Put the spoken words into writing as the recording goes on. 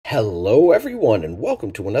Hello, everyone, and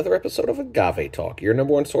welcome to another episode of Agave Talk, your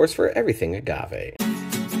number one source for everything agave.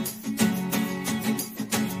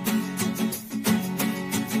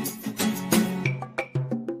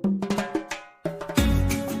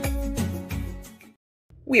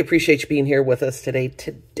 We appreciate you being here with us today.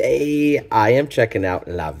 Today, I am checking out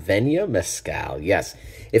La Venia Mezcal. Yes,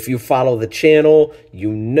 if you follow the channel,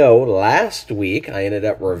 you know last week I ended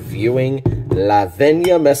up reviewing La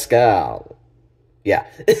Venia Mezcal. Yeah.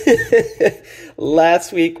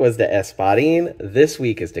 Last week was the Espadín. This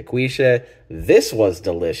week is the Cuishe. This was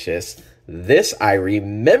delicious. This I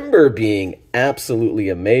remember being absolutely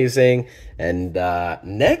amazing. And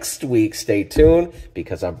next week, stay tuned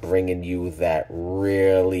because I'm bringing you that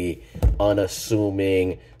really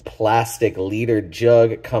unassuming plastic liter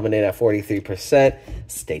jug coming in at 43%.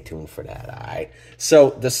 Stay tuned for that, all right? So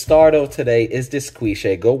the starto today is this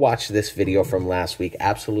Cuishe. Go watch this video from last week.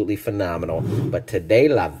 Absolutely phenomenal. But today,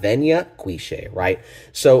 La Venia Cuishe, right?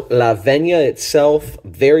 So La Venia itself,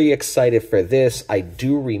 very excited for this. I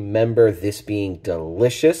do remember this being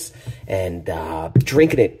delicious and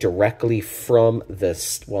drinking it directly from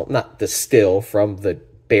the, well, not the still, from the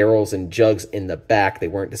barrels and jugs in the back. They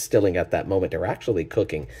weren't distilling at that moment. They were actually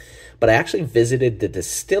cooking. But I actually visited the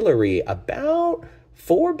distillery about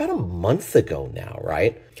a month ago now,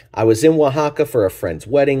 right? I was in Oaxaca for a friend's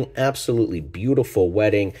wedding, absolutely beautiful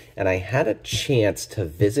wedding, and I had a chance to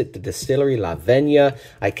visit the distillery La Venia.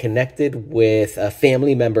 I connected with a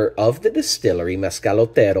family member of the distillery,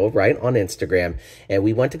 Mezcalotero, right, on Instagram, and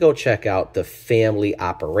we went to go check out the family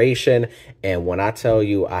operation, and when I tell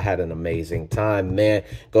you I had an amazing time, man,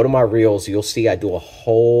 go to my reels, you'll see I do a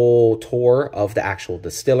whole tour of the actual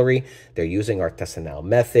distillery. They're using artisanal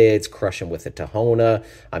methods, crushing with a tahona.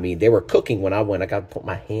 I mean, they were cooking when I went. I got to put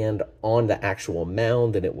my hand on the actual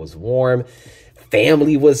mound and it was warm.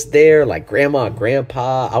 Family was there, like grandma,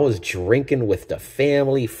 grandpa. I was drinking with the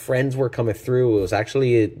family. Friends were coming through. It was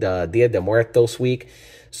actually the Dia de Muertos week.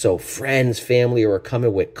 So friends, family were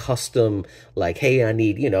coming with custom, like, hey, I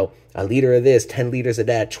need, a liter of this, 10 liters of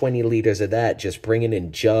that, 20 liters of that, just bringing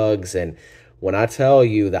in jugs. And when I tell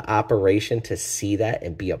you the operation, to see that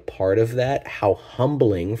and be a part of that, how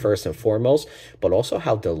humbling, first and foremost, but also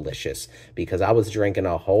how delicious, because I was drinking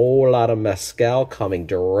a whole lot of mezcal coming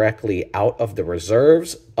directly out of the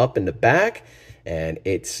reserves up in the back, and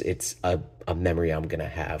it's a memory I'm going to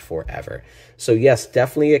have forever. So yes,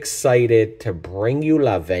 definitely excited to bring you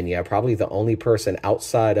La Venia, probably the only person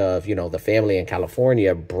outside of, the family in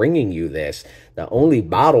California bringing you this, the only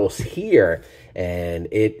bottles here. And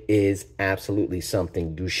it is absolutely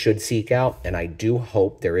something you should seek out. And I do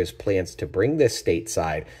hope there is plans to bring this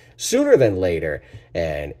stateside sooner than later.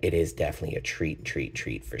 And it is definitely a treat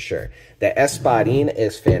for sure. The Espadín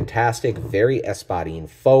is fantastic, very Espadín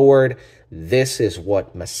forward. This is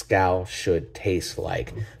what mezcal should taste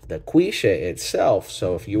like. The Cuishe itself,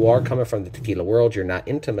 so if you are coming from the tequila world, you're not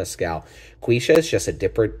into mezcal, Cuishe is just a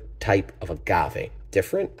different type of agave.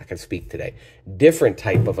 Different, I can speak today. Different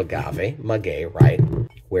type of agave, maguey, right?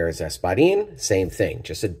 Whereas Espadín, same thing,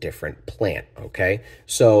 just a different plant, okay?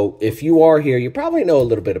 So if you are here, you probably know a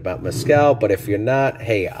little bit about mezcal, but if you're not,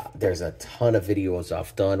 hey, there's a ton of videos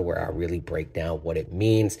I've done where I really break down what it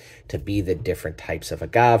means to be the different types of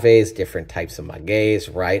agaves, different types of magueys,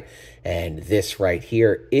 right? And this right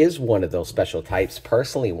here is one of those special types.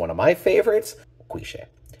 Personally, one of my favorites, Cuishe.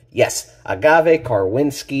 Yes, Agave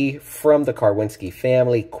Karwinski from the Karwinski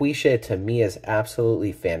family. Cuishe to me is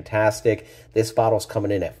absolutely fantastic. This bottle's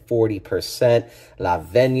coming in at 40%. La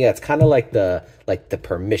Venia, it's kind of like the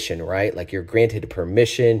permission, right? Like you're granted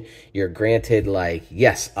permission, you're granted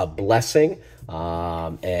yes, a blessing.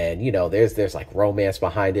 And there's like romance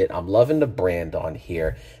behind it. I'm loving the brand on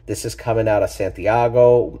here. This is coming out of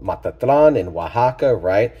Santiago, Matatlan in Oaxaca,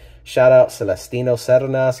 right? Shout out Celestino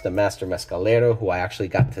Cernas, the master mezcalero, who I actually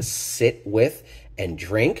got to sit with and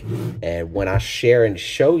drink. And when I share and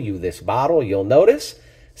show you this bottle, you'll notice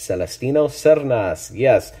Celestino Cernas.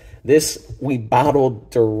 Yes, this we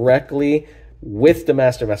bottled directly with the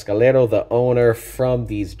master mezcalero, the owner, from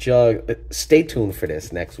these jugs. Stay tuned for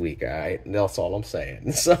this next week, all right? That's all I'm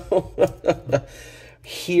saying. So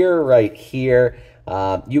right here,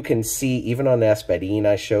 you can see, even on the Espadín,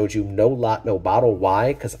 I showed you no lot, no bottle.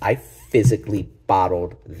 Why? Because I physically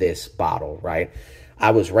bottled this bottle, right?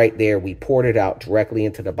 I was right there. We poured it out directly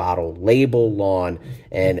into the bottle, label on,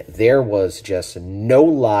 and there was just no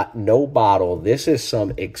lot, no bottle. This is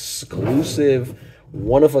some exclusive,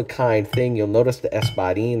 one-of-a-kind thing. You'll notice the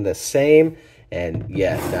Espadín the same. And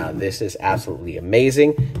yeah, now this is absolutely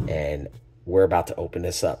amazing. And we're about to open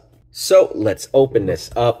this up. So let's open this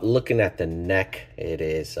up. Looking at the neck, it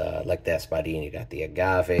is like the espadín. You got the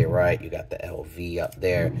agave, right? You got the LV up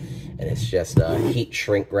there, and it's just heat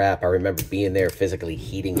shrink wrap. I remember being there, physically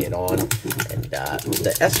heating it on, and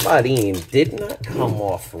the espadín did not come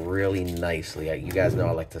off really nicely. You guys know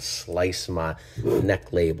I like to slice my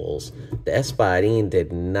neck labels. The espadín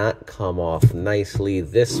did not come off nicely.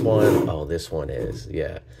 This one, oh, this one is,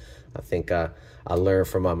 yeah. I think I learned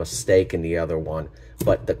from my mistake in the other one.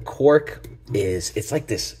 But the cork is, it's like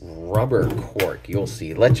this rubber cork. You'll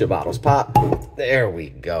see. Let your bottles pop. There we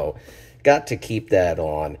go. Got to keep that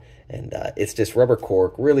on. And it's this rubber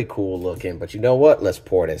cork. Really cool looking. But you know what? Let's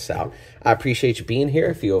pour this out. I appreciate you being here.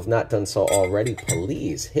 If you have not done so already,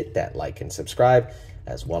 please hit that like and subscribe,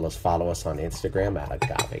 as well as follow us on Instagram at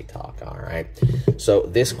Agave Talk. All right. So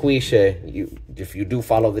this Cuishe, if you do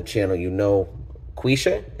follow the channel, you know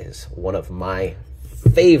Cuishe is one of my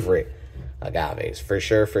favorite agaves, for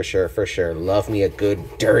sure, for sure, for sure. Love me a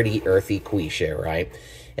good, dirty, earthy Cuishe, right?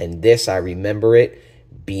 And this, I remember it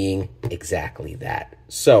being exactly that.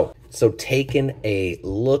 So taking a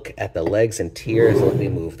look at the legs and tiers, let me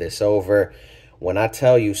move this over. When I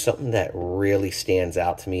tell you something that really stands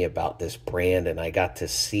out to me about this brand, and I got to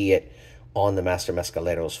see it on the Master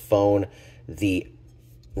Mezcalero's phone, the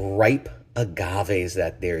ripe agaves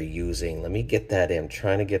that they're using. Let me get that in. I'm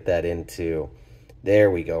trying to get that into, there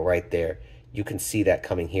we go, right there. You can see that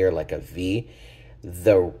coming here like a V.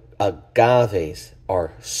 The agaves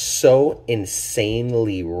are so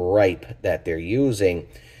insanely ripe that they're using,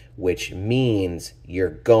 which means you're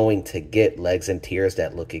going to get legs and tiers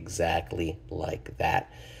that look exactly like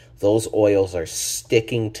that. Those oils are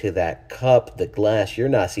sticking to that cup, the glass. You're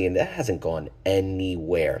not seeing, that hasn't gone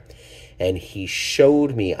anywhere. And he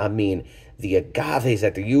showed me, I mean, the agaves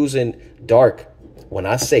that they're using, dark. When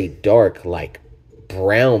I say dark, like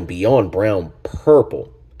brown, beyond brown,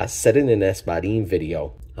 purple. I said it in an espadín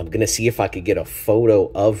video. I'm going to see if I could get a photo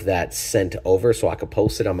of that sent over so I could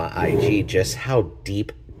post it on my IG, just how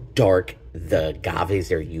deep, dark the agaves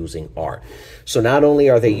they're using are. So not only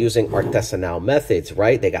are they using artisanal methods,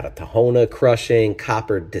 right? They got a tahona crushing,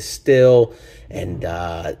 copper distill, and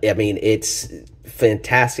I mean, it's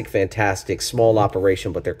fantastic, fantastic small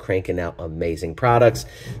operation, but they're cranking out amazing products.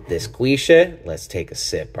 This Cuishe, let's take a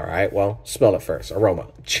sip. All right, well, smell it first. Aroma.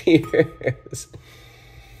 Cheers.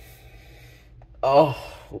 Oh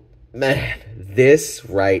man, this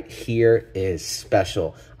right here is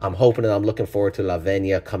special. I'm hoping and I'm looking forward to La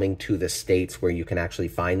Venia coming to the States where you can actually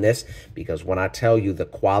find this, because when I tell you the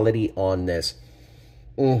quality on this,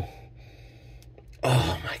 oh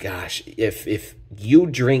my gosh, if you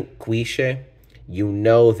drink Cuishe, you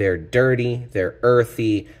know they're dirty, they're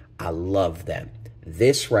earthy. I love them.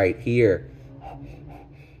 This right here,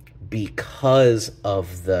 because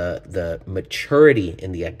of the maturity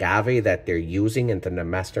in the agave that they're using and the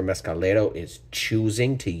Master Mezcalero is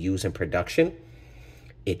choosing to use in production,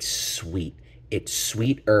 it's sweet. It's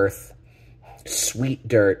sweet earth, sweet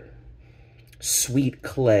dirt, sweet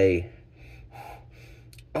clay.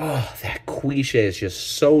 Oh, that Cuishe is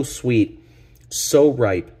just so sweet, so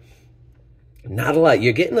ripe. Not a lot.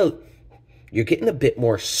 You're getting a bit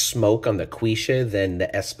more smoke on the Cuishe than the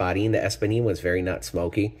espadín. The espadín was very not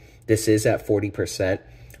smoky. This is at 40%,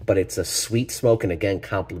 but it's a sweet smoke, and again,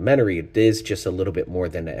 complementary. It is just a little bit more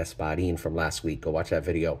than the espadín from last week. Go watch that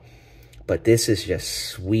video. But this is just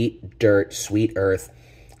sweet dirt, sweet earth,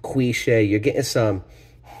 Cuishe. You're getting some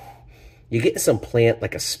plant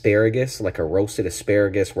like asparagus, like a roasted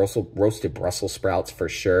asparagus, roasted Brussels sprouts for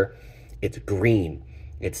sure. It's green.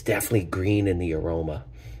 It's definitely green in the aroma.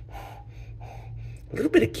 A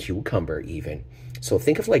little bit of cucumber even. So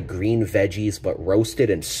think of like green veggies, but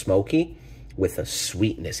roasted and smoky with a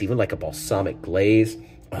sweetness, even like a balsamic glaze.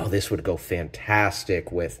 Oh, this would go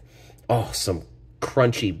fantastic with, some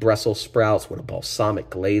crunchy Brussels sprouts with a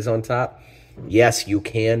balsamic glaze on top. Yes, you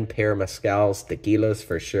can pair mezcals, tequilas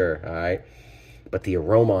for sure, all right? But the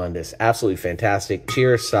aroma on this, absolutely fantastic.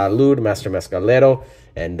 Cheers, salud, Master Mezcalero,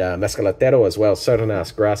 and Mezcalatero as well.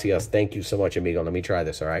 Sarnas, gracias. Thank you so much, amigo. Let me try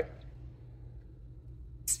this, all right?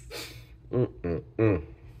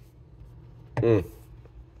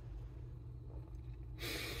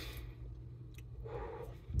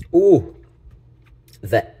 Ooh,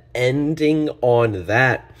 the ending on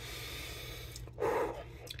that,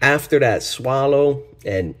 after that swallow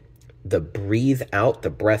and the breathe out, the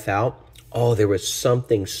breath out, oh, there was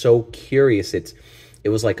something so curious. It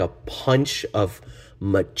was like a punch of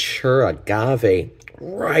mature agave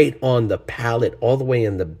right on the palate, all the way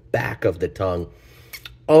in the back of the tongue.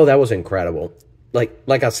 Oh, that was incredible.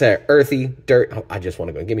 Like I said, earthy, dirt. Oh, I just want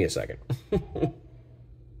to go. Give me a second.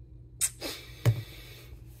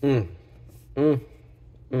 Mm, mm,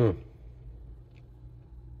 mm.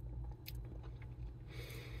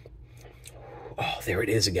 Oh, there it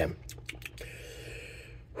is again.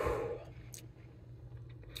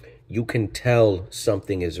 You can tell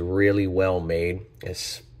something is really well made,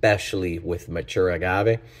 especially with mature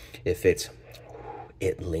agave. If it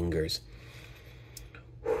lingers.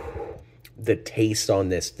 The taste on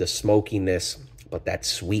this, the smokiness, but that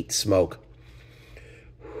sweet smoke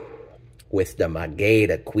with the maguey,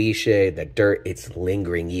 the cuishe, the dirt, it's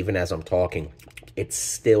lingering even as I'm talking. It's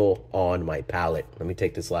still on my palate. Let me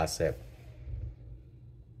take this last sip.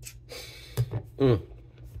 Mm,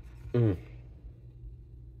 mm,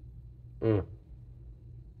 mm.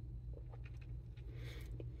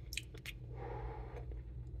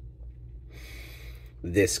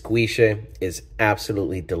 This cuishe is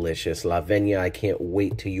absolutely delicious. La Venia, I can't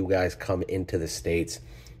wait till you guys come into the States.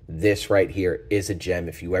 This right here is a gem.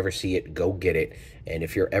 If you ever see it, go get it. And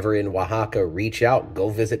if you're ever in Oaxaca, reach out. Go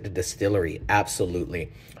visit the distillery.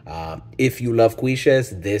 Absolutely. If you love cuishes,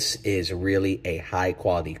 this is really a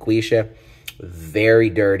high-quality cuishe. Very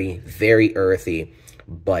dirty, very earthy,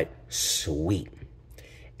 but sweet.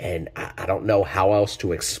 And I don't know how else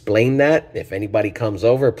to explain that. If anybody comes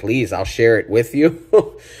over, please, I'll share it with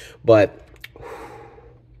you. But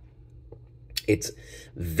it's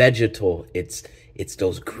vegetal. It's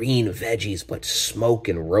those green veggies, but smoked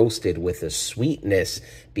and roasted with a sweetness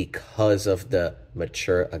because of the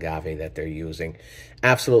mature agave that they're using.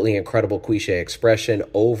 Absolutely incredible cuishe expression.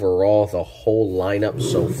 Overall, the whole lineup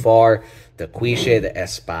so far, the cuishe, the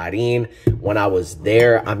espadín. When I was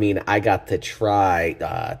there, I mean, I got to try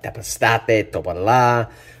tepestate,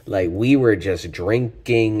 topala. Like, we were just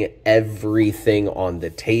drinking everything on the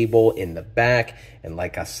table in the back. And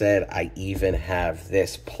like I said, I even have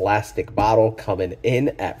this plastic bottle coming in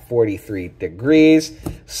at 43 degrees,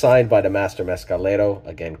 signed by the master mezcalero,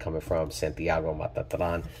 again, coming from Santiago,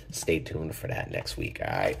 Matatran. Stay tuned for that next week,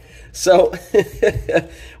 all right? So,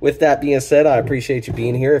 with that being said, I appreciate you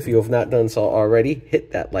being here. If you have not done so already,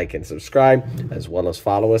 hit that like and subscribe, as well as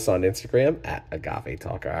follow us on Instagram at Agave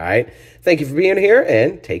Talk, all right? Thank you for being here,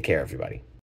 and take care, everybody.